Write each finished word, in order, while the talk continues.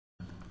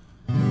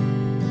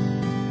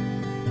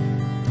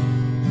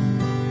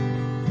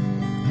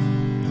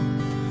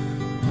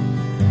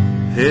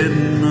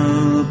heading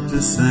up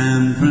to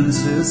San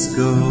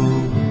Francisco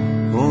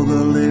for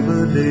the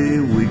Labor Day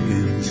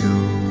weekend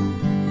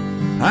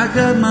show. I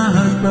got my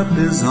hush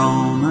puppies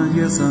on, I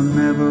guess I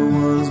never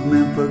was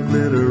meant for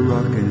glitter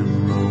rock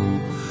and roll.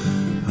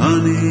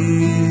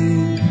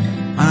 Honey,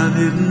 I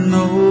didn't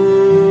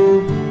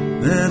know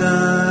that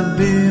I'd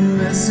be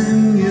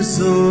missing you,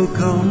 so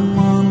come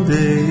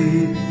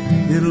Monday,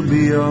 it'll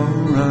be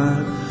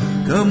alright.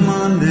 Come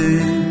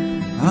Monday,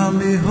 I'll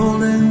be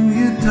holding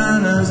you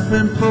tight. I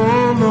spent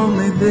 4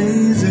 lonely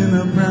days in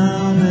a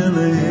brown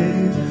LA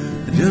haze.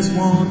 I just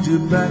want you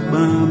back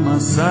by my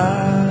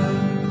side.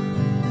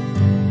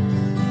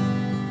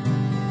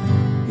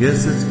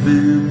 Yes, it's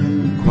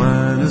been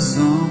quite a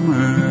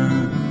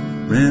summer,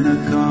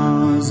 rented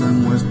cars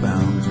and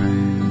westbound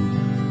train.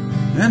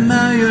 And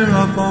now you're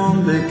off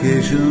on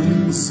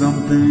vacation,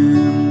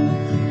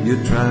 something you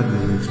tried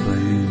to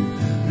explain.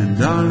 And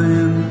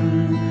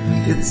darling,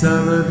 it's I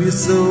love you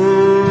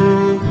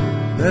so,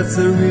 that's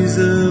the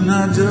reason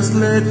I just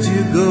let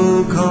you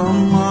go.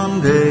 Come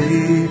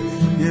Monday,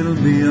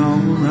 it'll be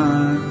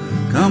alright.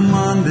 Come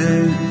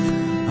Monday,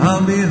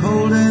 I'll be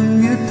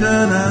holding you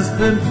tight. I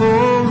spent 4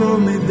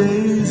 lonely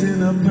days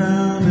in a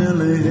brown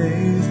LA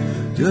haze.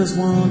 Just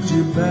want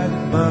you back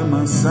by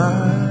my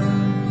side.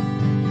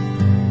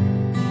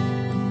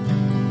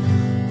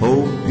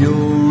 Hope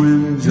you're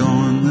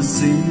enjoying the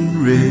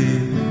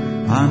scenery.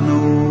 I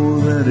know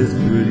that it's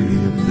pretty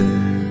up there.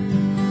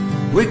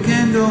 We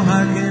can go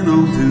hiking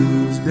on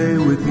Tuesday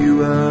with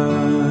you.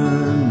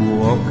 I'd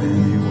walk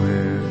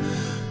anywhere.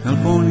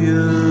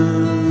 California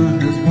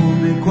has worn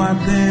me quite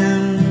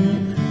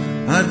thin.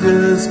 I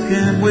just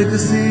can't wait to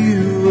see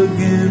you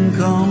again.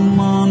 Come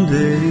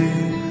Monday,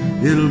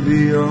 it'll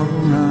be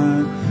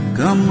alright.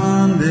 Come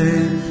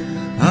Monday,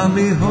 I'll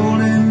be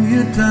holding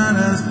you tight.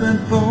 I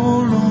spent 4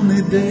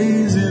 lonely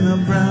days in a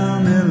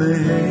brown LA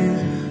haze.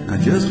 I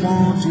just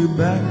want you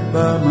back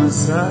by my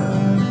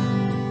side.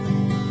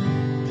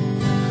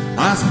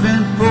 I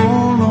spent 4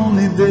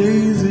 lonely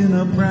days in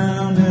a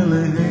brown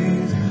LA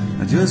haze.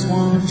 I just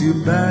want you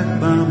back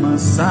by my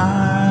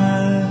side.